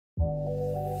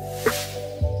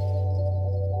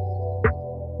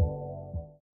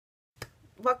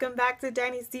welcome back to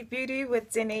Dynasty Beauty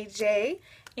with Danae J.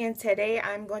 And today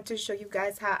I'm going to show you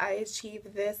guys how I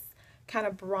achieve this kind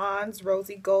of bronze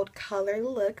rosy gold color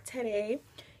look today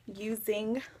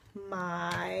using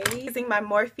my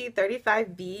Morphe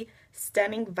 35v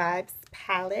Stunning Vibes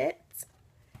palette.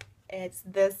 It's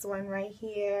this one right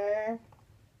here.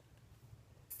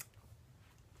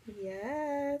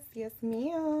 Yes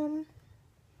ma'am.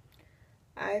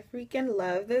 I freaking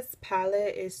love this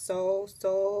palette. It's so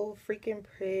freaking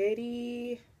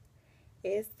pretty.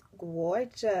 It's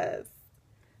gorgeous.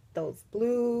 Those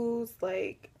blues,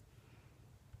 like,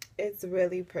 it's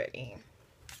really pretty.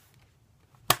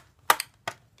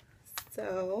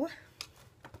 So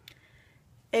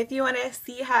if you want to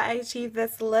see how I achieve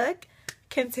this look,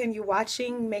 continue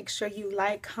watching. Make sure you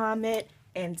like, comment,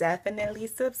 and definitely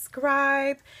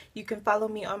subscribe. You can follow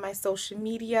me on my social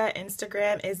media.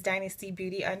 Instagram is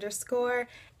dynastybeauty_,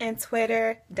 and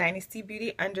Twitter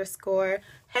dynastybeauty_.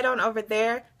 Head on over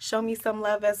there, show me some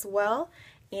love as well,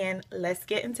 and let's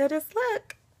get into this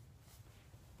look.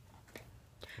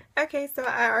 Okay, so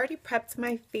I already prepped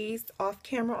my face off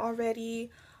camera already.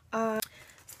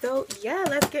 So yeah,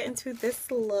 let's get into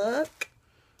this look.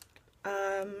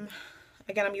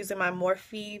 Again, I'm using my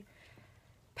Morphe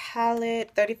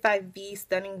palette, 35v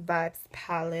Stunning Vibes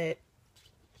palette,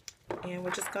 and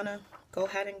we're just gonna go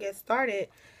ahead and get started.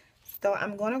 So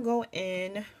I'm gonna go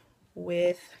in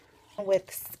with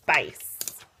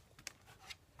Spice.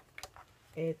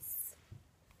 It's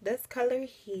this color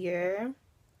here.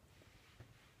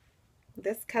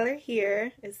 This color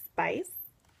here is Spice,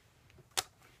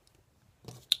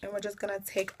 and we're just gonna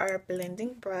take our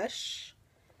blending brush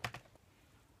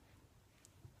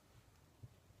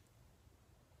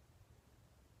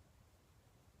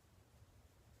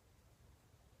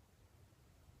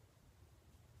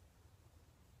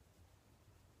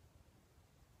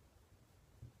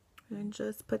and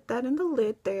just put that in the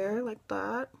lid there like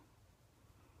that.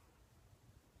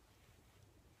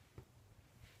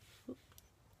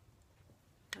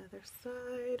 Other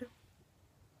side.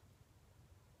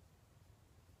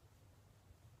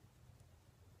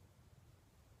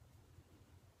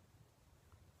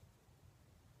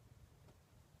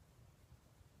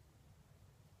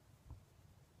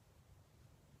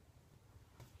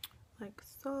 Like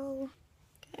so.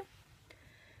 Okay.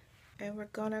 And we're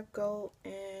gonna go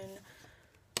in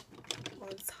on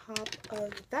top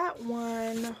of that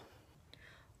one,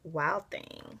 Wild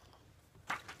Thing.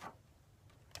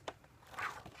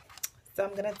 So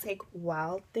I'm gonna take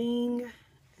Wild Thing,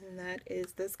 and that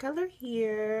is this color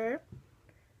here.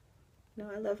 You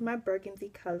know, I love my burgundy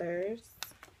colors.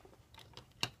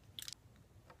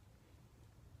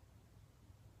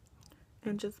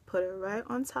 And just put it right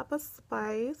on top of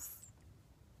Spice.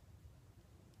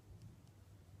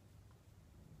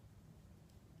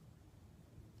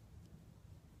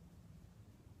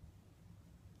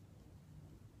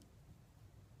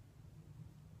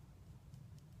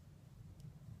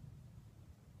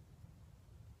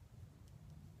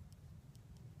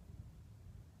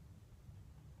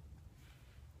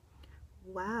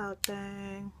 Wild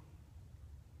Thing,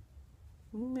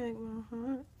 you make my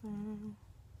heart sing.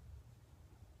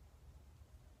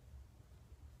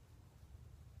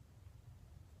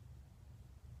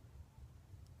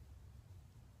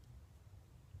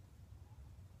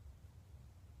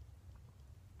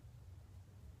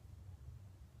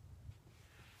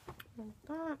 Like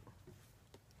that.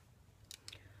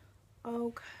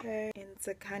 Okay, and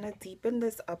to kind of deepen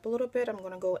this up a little bit, I'm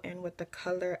gonna go in with the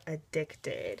color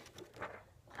Addicted.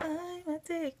 I'm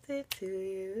addicted to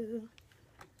you.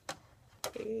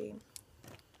 Okay,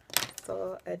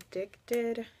 so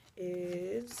Addicted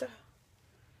is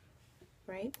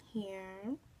right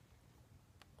here.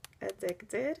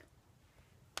 Addicted.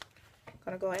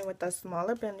 Gonna go in with a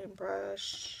smaller blending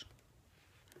brush.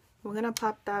 We're gonna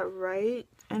pop that right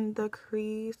in the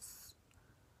crease.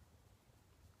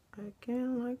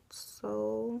 Again, like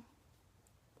so.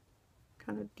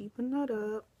 Kind of deepen that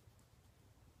up.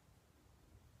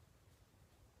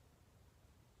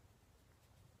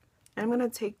 I'm going to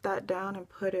take that down and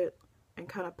put it and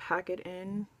kind of pack it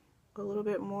in a little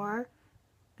bit more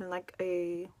in like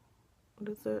a, what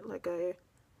is it, like a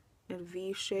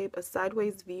V shape, a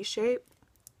sideways V shape.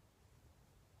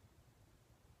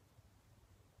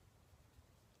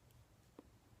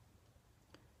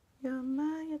 You're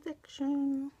my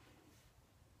addiction.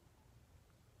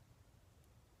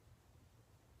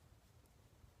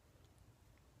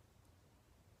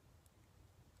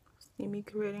 See me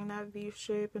creating that V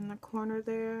shape in the corner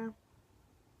there.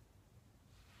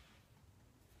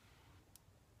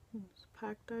 Just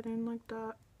pack that in like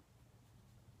that.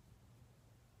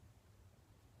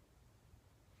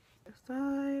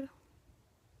 side,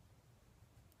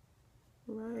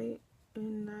 right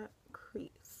in that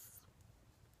crease.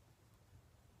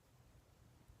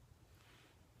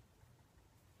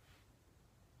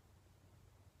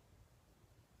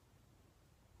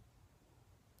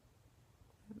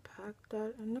 And pack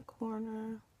that in the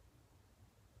corner.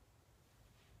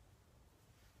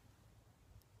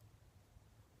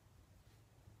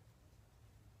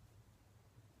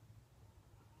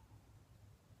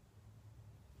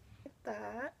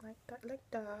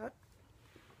 Like that.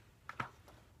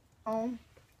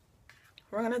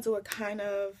 We're gonna do a kind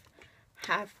of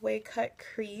halfway cut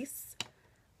crease.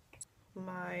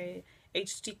 My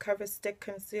HD Cover Stick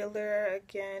Concealer,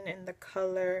 again in the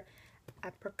color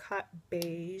Apricot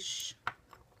Beige.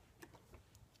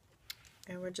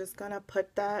 And we're just gonna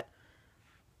put that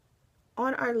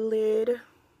on our lid,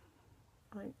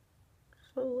 like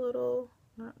just a little,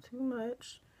 not too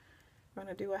much. We're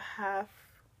gonna do a half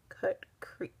cut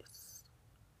crease.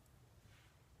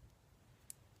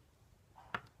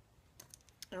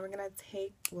 And we're gonna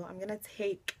take, well, I'm gonna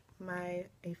take a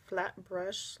flat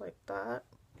brush like that.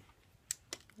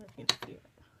 I don't know if you can see it.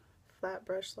 Flat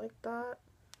brush like that.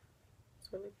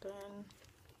 It's really thin.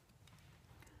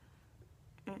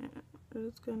 And I'm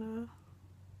just gonna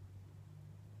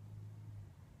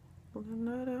blend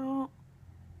that out.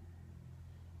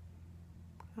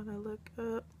 Gotta look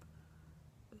up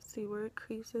to see where it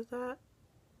creases at.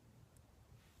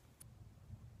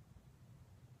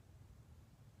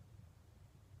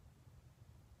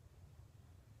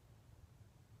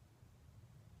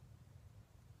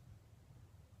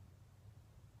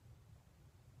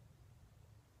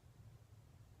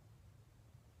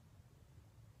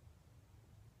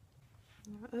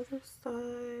 The other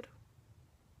side.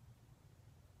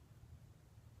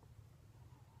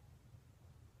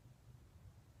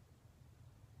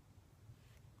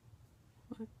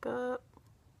 Look up.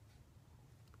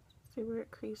 See where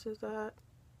it creases at.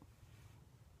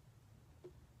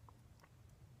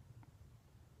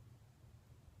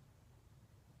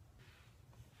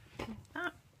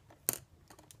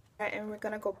 Alright, and we're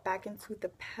gonna go back into the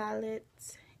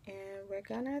palette and we're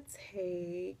gonna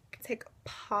take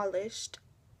Polished,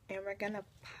 and we're gonna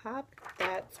pop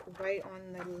that right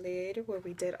on the lid where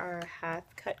we did our half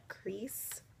cut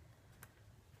crease.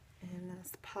 And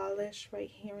that's Polish right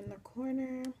here in the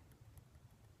corner.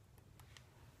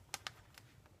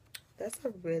 That's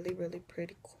a really, really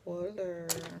pretty color.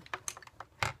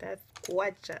 That's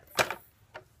gorgeous.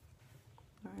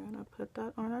 We're gonna put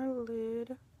that on our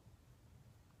lid.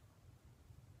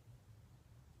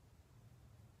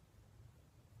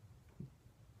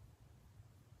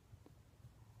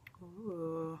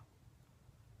 Ooh.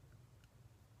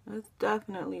 That's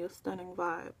definitely a stunning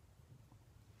vibe.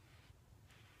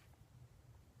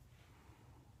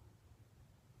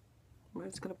 We're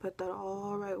just gonna put that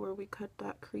all right where we cut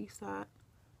that crease at.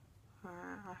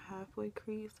 Our halfway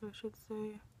crease, I should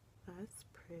say. That's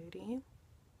pretty.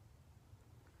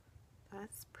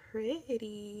 That's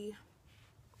pretty.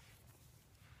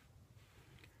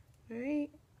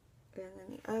 Alright. And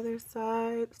then the other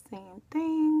side, same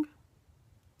thing.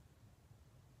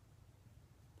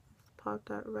 Just pop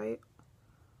that right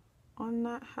on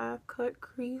that half cut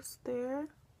crease there.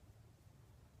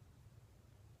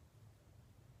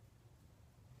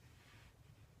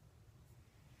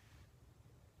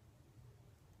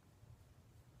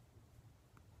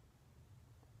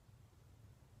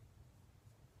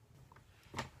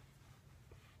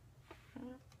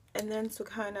 And then to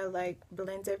kind of like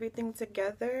blend everything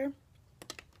together,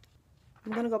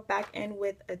 I'm gonna go back in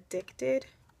with Addicted.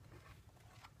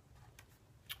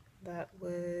 That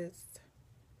was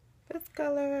this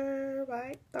color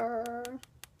right there.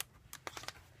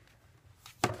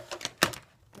 And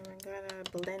we're gonna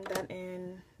blend that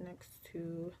in next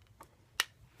to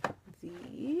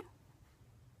the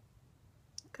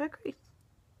cut crease.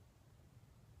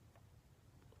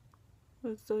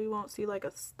 So you won't see like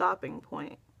a stopping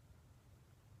point.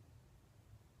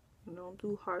 Don't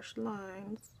do harsh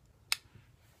lines.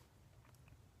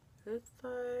 This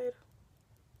side.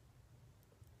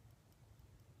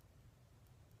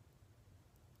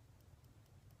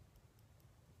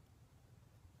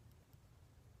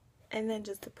 And then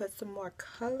just to put some more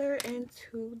color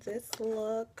into this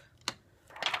look,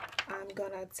 I'm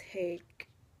gonna take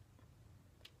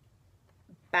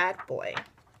Bad Boy.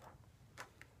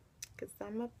 Because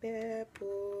I'm a bad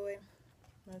boy.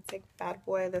 I'm gonna take Bad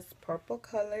Boy, this purple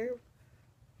color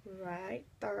right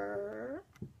there.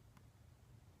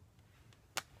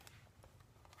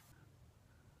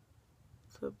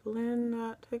 So blend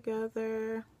that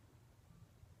together.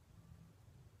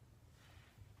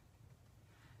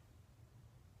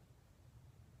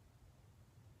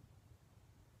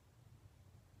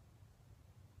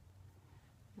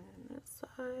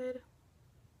 side.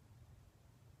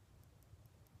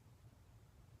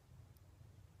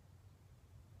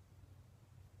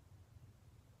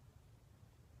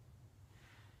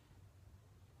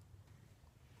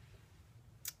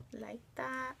 Like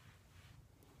that.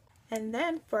 And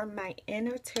then for my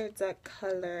inner tear duct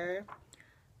color,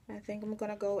 I think I'm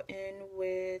gonna go in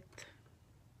with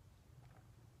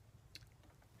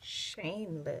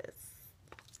Shameless.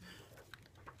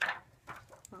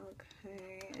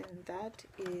 Okay, and that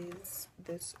is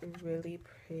this really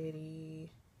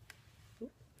pretty,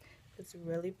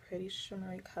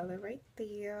 shimmery color right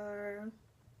there.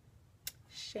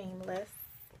 Shameless.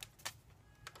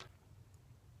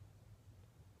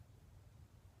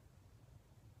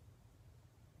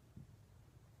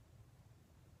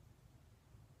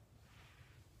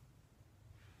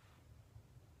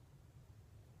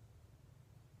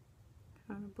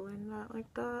 Kind of blend that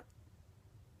like that.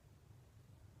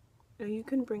 And you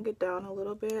can bring it down a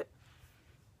little bit.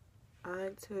 I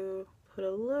like to put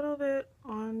a little bit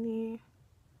on the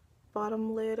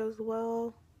bottom lid as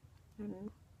well and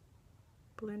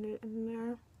blend it in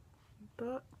there like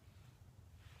that.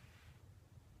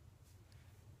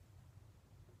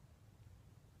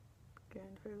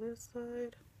 Again for this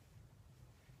side.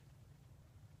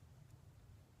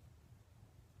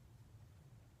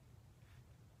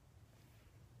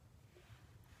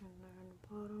 And then the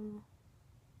bottom.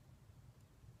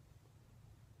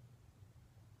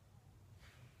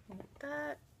 Like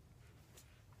that.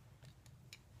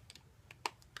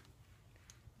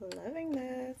 Loving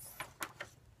this.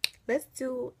 Let's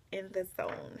do In the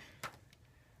Zone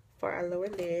for our lower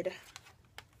lid.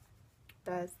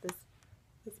 That's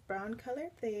this brown color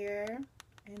there,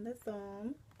 In the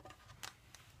Zone.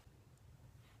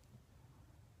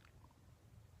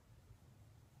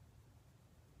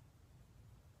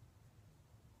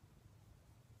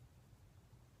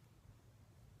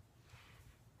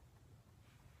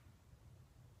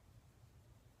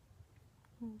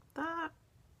 Like that.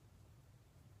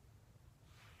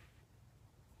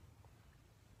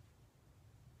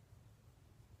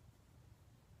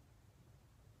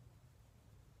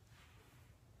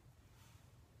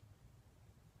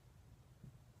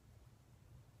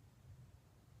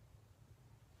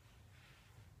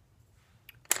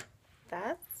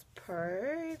 That's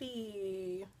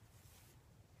pretty.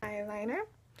 Eyeliner.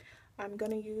 I'm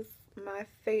gonna use my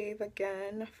fave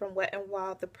again from Wet n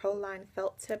Wild, the Pro Line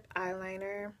Felt Tip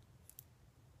Eyeliner.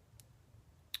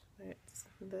 It's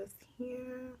this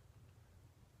here.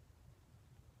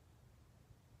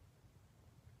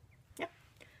 Yeah,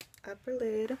 upper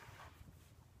lid.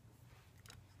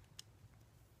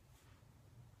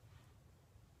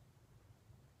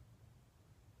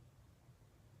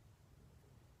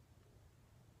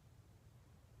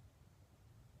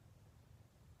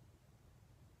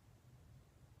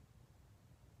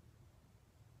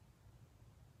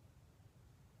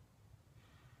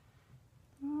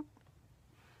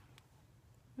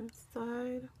 This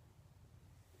side.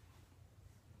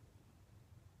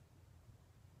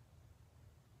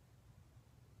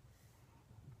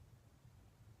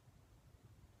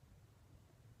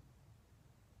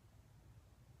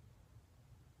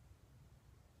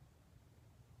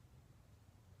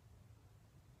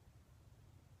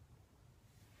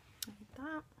 Like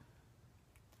that.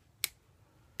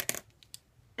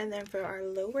 And then for our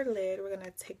lower lid, we're gonna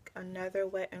take another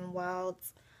Wet n Wild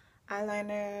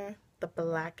eyeliner, the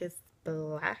blackest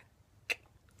black,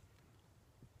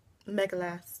 Mega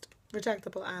Last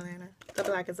retractable eyeliner. The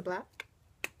black is black.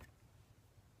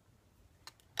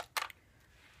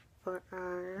 For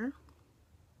our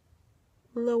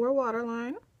lower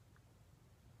waterline.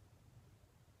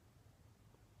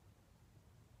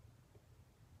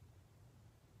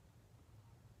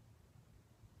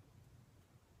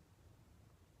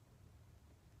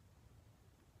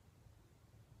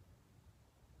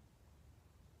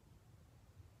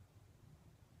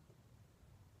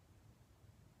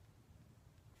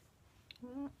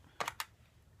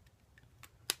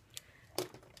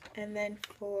 And then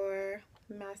for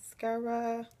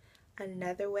mascara,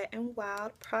 another Wet n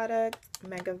Wild product,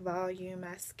 Mega Volume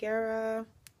Mascara.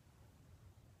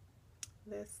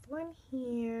 This one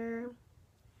here.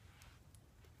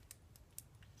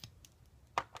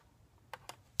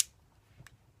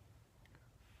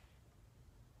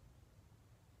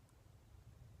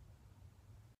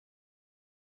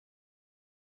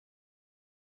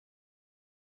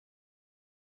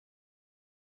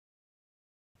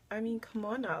 I mean, come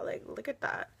on now, like, look at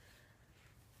that.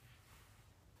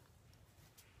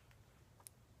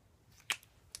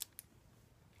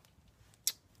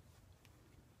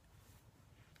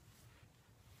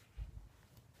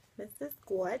 This is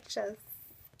gorgeous.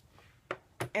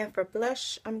 And for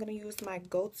blush, I'm going to use my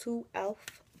go-to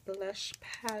e.l.f. blush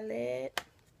palette.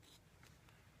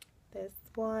 This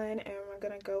one, and we're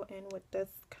going to go in with this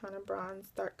kind of bronze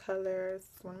dark colors.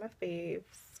 It's one of my faves.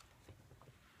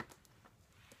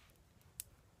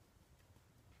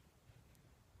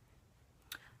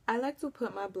 I like to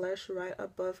put my blush right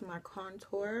above my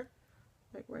contour,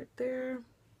 like right there.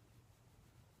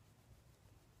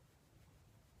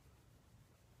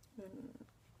 And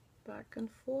back and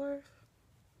forth.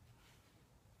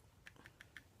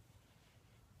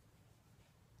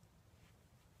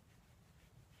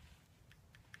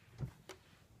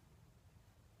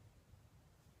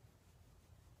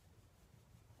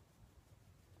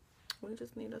 We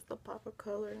just need us a pop of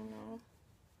color now.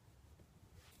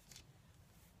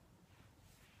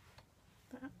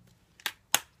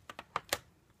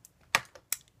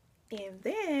 And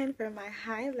then for my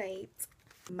highlight,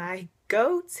 my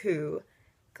go-to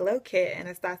glow kit,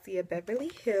 Anastasia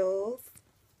Beverly Hills,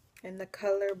 in the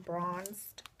color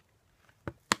bronzed.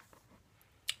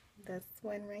 This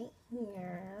one right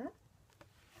here.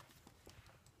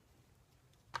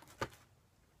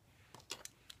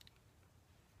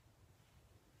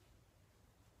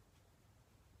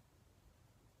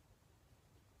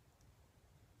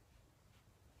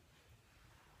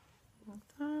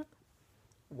 Like that.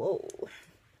 Whoa.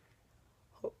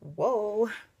 Whoa.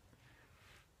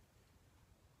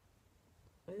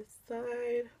 This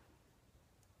side.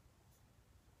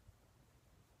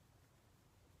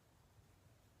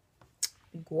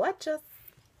 Gorgeous.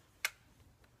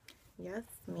 Yes,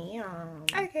 ma'am.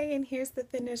 Okay, and here's the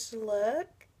finished look.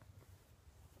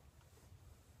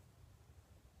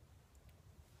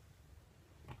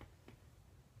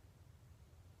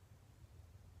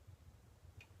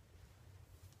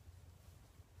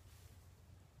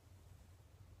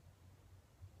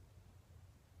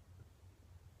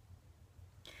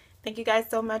 Thank you guys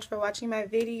so much for watching my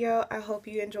video. I hope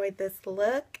you enjoyed this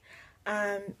look.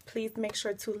 Please make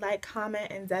sure to like,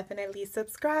 comment, and definitely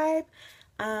subscribe.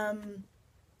 And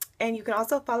you can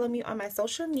also follow me on my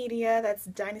social media. That's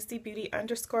dynastybeauty_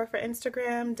 for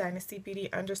Instagram,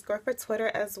 dynastybeauty_ for Twitter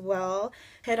as well.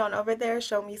 Head on over there,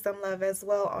 show me some love as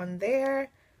well on there.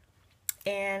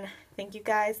 And thank you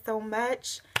guys so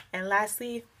much. And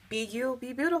lastly, be you,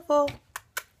 be beautiful.